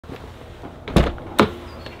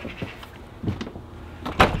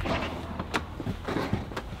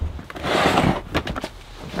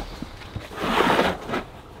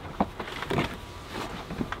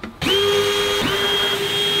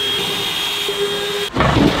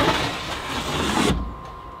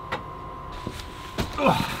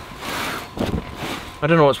I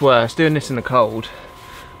don't know what's worse, doing this in the cold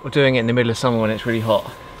or doing it in the middle of summer when it's really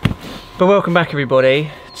hot. But welcome back everybody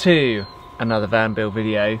to another van build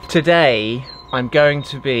video. Today I'm going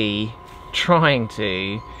to be trying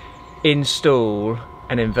to install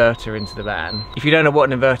an inverter into the van. If you don't know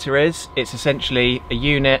what an inverter is, it's essentially a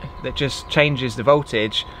unit that just changes the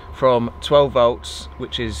voltage from 12 volts,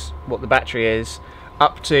 which is what the battery is,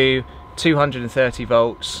 up to 230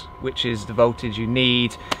 volts, which is the voltage you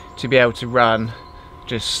need to be able to run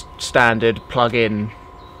just standard plug-in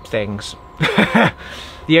things.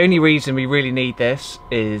 The only reason we really need this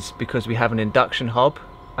is because we have an induction hob.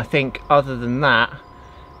 I think other than that,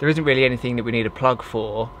 there isn't really anything that we need a plug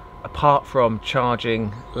for apart from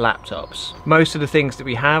charging laptops. Most of the things that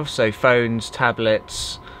we have, so phones,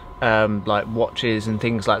 tablets, like watches and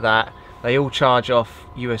things like that, they all charge off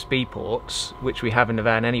USB ports, which we have in the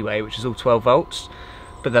van anyway, which is all 12 volts.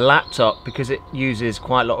 But the laptop, because it uses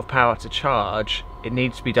quite a lot of power to charge, it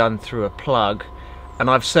needs to be done through a plug. And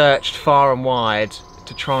I've searched far and wide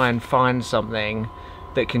to try and find something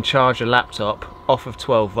that can charge a laptop off of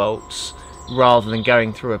 12 volts rather than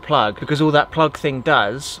going through a plug, because all that plug thing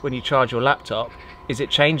does when you charge your laptop is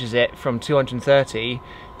it changes it from 230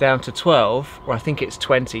 down to 12, or I think it's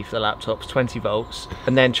 20 for the laptops, 20 volts,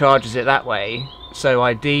 and then charges it that way. So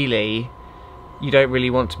ideally you don't really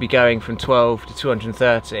want to be going from 12 to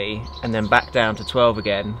 230 and then back down to 12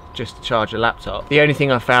 again just to charge a laptop. The only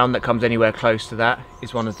thing I found that comes anywhere close to that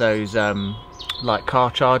is one of those like car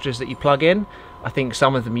chargers that you plug in. I think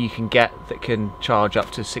some of them you can get that can charge up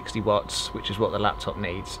to 60 watts, which is what the laptop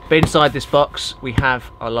needs. But inside this box we have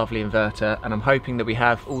our lovely inverter, and I'm hoping that we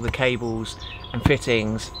have all the cables and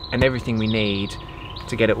fittings and everything we need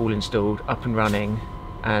to get it all installed, up and running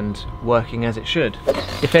and working as it should.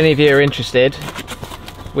 If any of you are interested,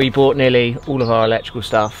 we bought nearly all of our electrical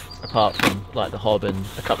stuff apart from like the hob and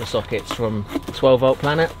a couple of sockets from 12 Volt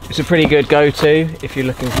Planet. It's a pretty good go-to if you're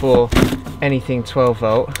looking for anything 12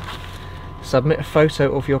 volt. Submit a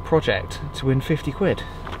photo of your project to win 50 quid.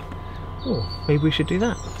 Oh, maybe we should do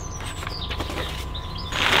that.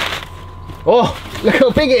 Oh, look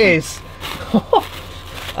how big it is!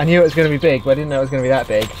 I knew it was going to be big, but I didn't know it was going to be that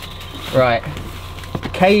big. Right,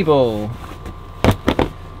 cable.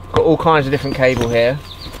 Got all kinds of different cable here.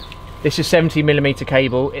 This is 70mm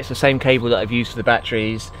cable. It's the same cable that I've used for the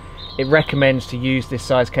batteries. It recommends to use this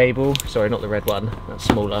size cable. Sorry, not the red one, that's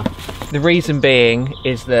smaller. The reason being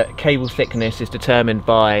is that cable thickness is determined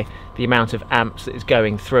by the amount of amps that is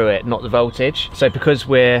going through it, not the voltage. So because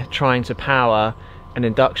we're trying to power an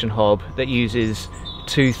induction hob that uses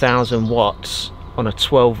 2000 watts on a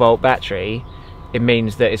 12 volt battery, it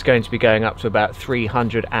means that it's going to be going up to about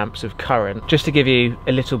 300 amps of current. Just to give you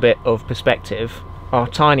a little bit of perspective, our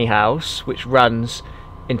tiny house, which runs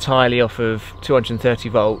entirely off of 230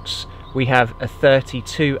 volts, we have a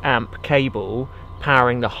 32 amp cable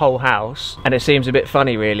powering the whole house, and it seems a bit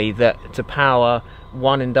funny really that to power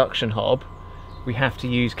one induction hob we have to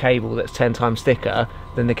use cable that's 10 times thicker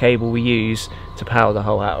than the cable we use to power the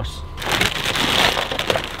whole house.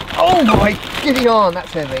 Oh my giddy on,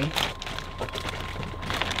 that's heavy.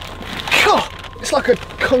 God, it's like a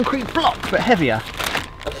concrete block but heavier.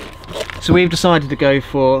 So we've decided to go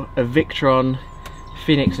for a Victron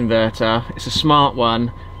Phoenix inverter. It's a smart one,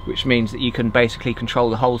 which means that you can basically control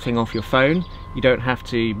the whole thing off your phone. You don't have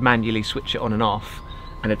to manually switch it on and off,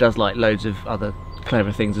 and it does like loads of other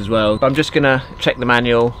clever things as well. I'm just gonna check the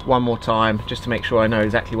manual one more time just to make sure I know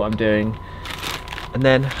exactly what I'm doing, and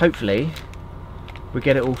then hopefully we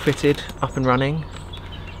get it all fitted, up and running,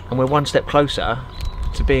 and we're one step closer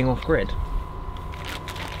to being off grid.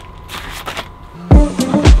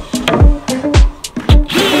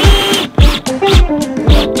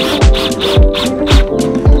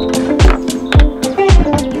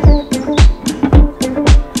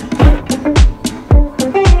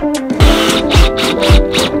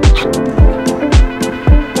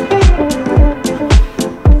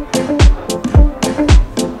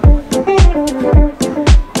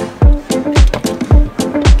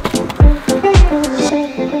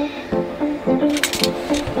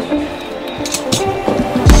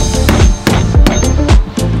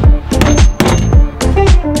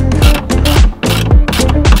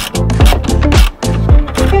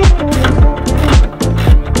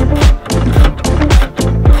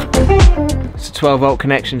 So 12 volt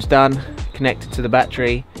connection's done, connected to the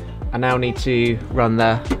battery. I now need to run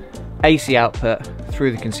the AC output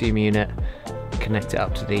through the consumer unit and connect it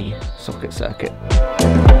up to the socket circuit.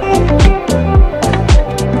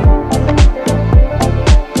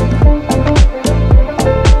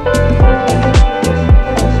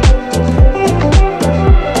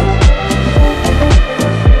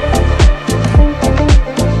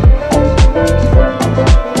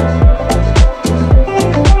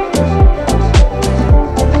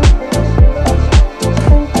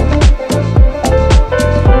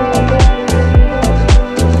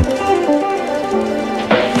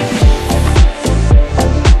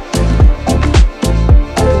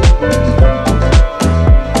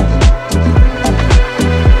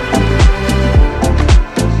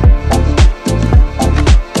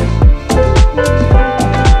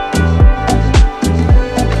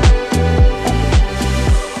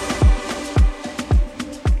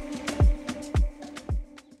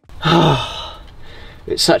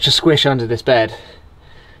 It's such a squish under this bed.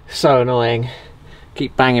 So annoying.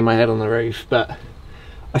 Keep banging my head on the roof, but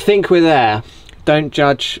I think we're there. Don't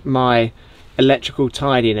judge my electrical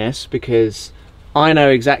tidiness because I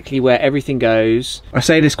know exactly where everything goes. I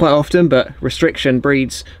say this quite often, but restriction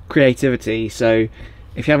breeds creativity. So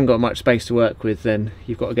if you haven't got much space to work with, then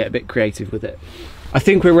you've got to get a bit creative with it. I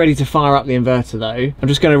think we're ready to fire up the inverter though. I'm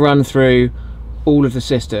just going to run through all of the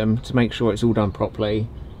system to make sure it's all done properly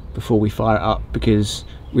before we fire it up, because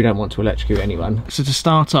we don't want to electrocute anyone. So to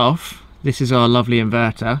start off, this is our lovely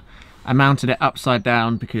inverter. I mounted it upside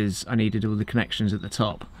down because I needed all the connections at the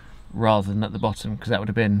top rather than at the bottom, because that would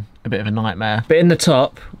have been a bit of a nightmare. But in the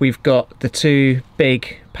top, we've got the two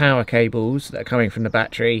big power cables that are coming from the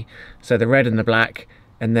battery, so the red and the black,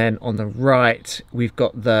 and then on the right we've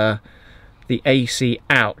got the AC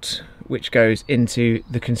out, which goes into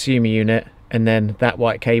the consumer unit, and then that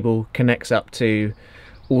white cable connects up to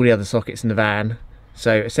all the other sockets in the van.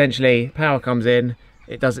 So essentially, power comes in,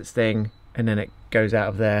 it does its thing, and then it goes out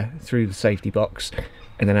of there through the safety box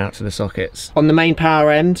and then out to the sockets. On the main power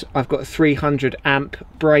end, I've got a 300 amp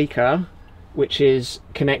breaker, which is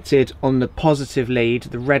connected on the positive lead,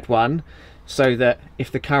 the red one, so that if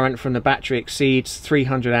the current from the battery exceeds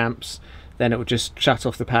 300 amps, then it will just shut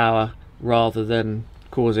off the power rather than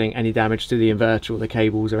causing any damage to the inverter or the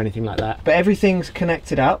cables or anything like that. But everything's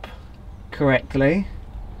connected up correctly.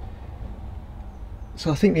 So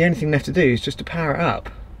I think the only thing left to do is just to power it up.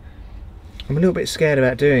 I'm a little bit scared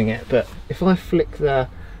about doing it, but if I flick the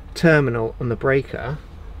terminal on the breaker,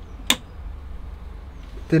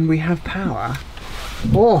 then we have power.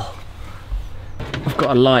 Oh! I've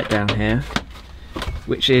got a light down here,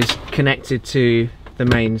 which is connected to the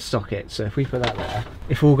main socket. So if we put that there,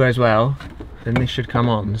 if all goes well, then this should come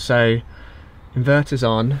on. So inverter's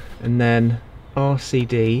on, and then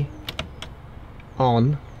RCD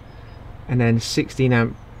on, and then 16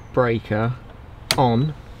 amp breaker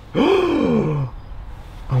on.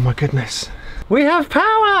 Oh my goodness, we have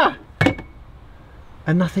power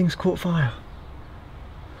and nothing's caught fire.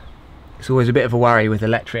 It's always a bit of a worry with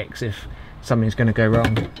electrics if something's going to go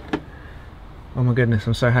wrong. Oh my goodness,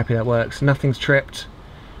 I'm so happy that works. Nothing's tripped,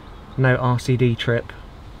 no RCD trip,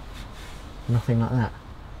 nothing like that.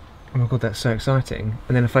 Oh my god, that's so exciting.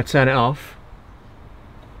 And then if I turn it off,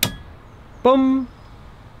 boom.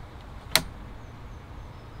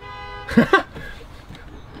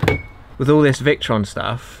 With all this Victron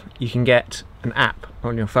stuff, you can get an app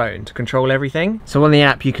on your phone to control everything. So on the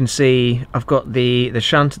app you can see I've got the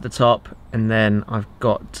shunt at the top, and then I've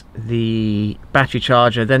got the battery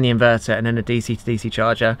charger, then the inverter, and then the DC to DC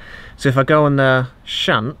charger. So if I go on the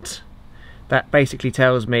shunt, that basically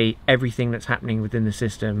tells me everything that's happening within the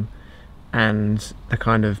system and the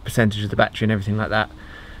kind of percentage of the battery and everything like that.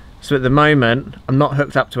 So at the moment I'm not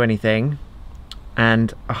hooked up to anything,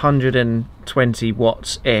 and 120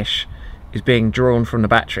 watts ish is being drawn from the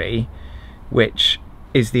battery, which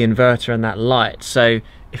is the inverter and that light. So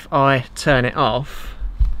if I turn it off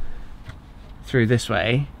through this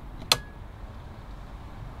way,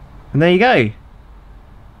 and there you go,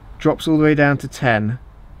 drops all the way down to 10,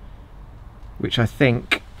 which I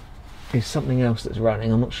think is something else that's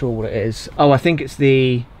running. I'm not sure what it is. Oh, I think it's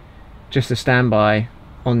just a standby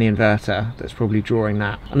on the inverter that's probably drawing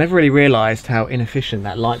that. I never really realised how inefficient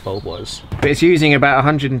that light bulb was, but it's using about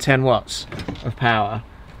 110 watts of power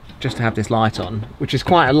just to have this light on, which is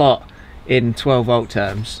quite a lot in 12 volt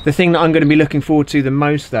terms. The thing that I'm going to be looking forward to the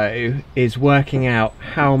most though is working out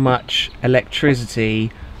how much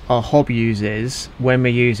electricity our hob uses when we're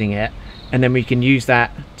using it, and then we can use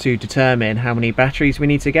that to determine how many batteries we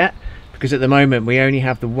need to get, because at the moment we only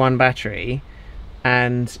have the one battery,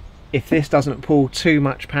 and if this doesn't pull too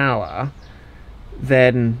much power,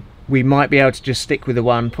 then we might be able to just stick with the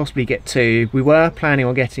one, possibly get two. We were planning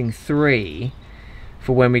on getting 3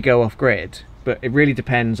 for when we go off grid, but it really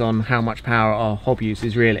depends on how much power our hob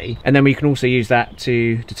uses really. And then we can also use that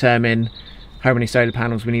to determine how many solar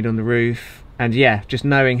panels we need on the roof, and yeah, just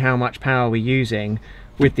knowing how much power we're using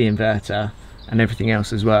with the inverter and everything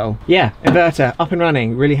else as well. Yeah, inverter up and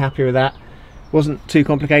running, really happy with that. Wasn't too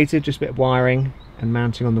complicated, just a bit of wiring and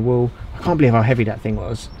mounting on the wall. I can't believe how heavy that thing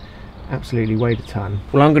was. Absolutely weighed a ton.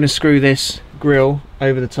 Well, I'm going to screw this grill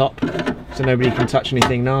over the top so nobody can touch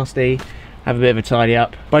anything nasty, have a bit of a tidy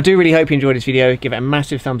up. But I do really hope you enjoyed this video. Give it a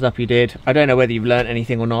massive thumbs up if you did. I don't know whether you've learnt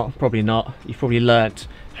anything or not, probably not. You've probably learnt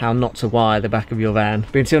how not to wire the back of your van.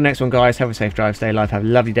 But until next one guys, have a safe drive, stay alive, have a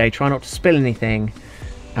lovely day, try not to spill anything,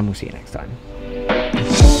 and we'll see you next time.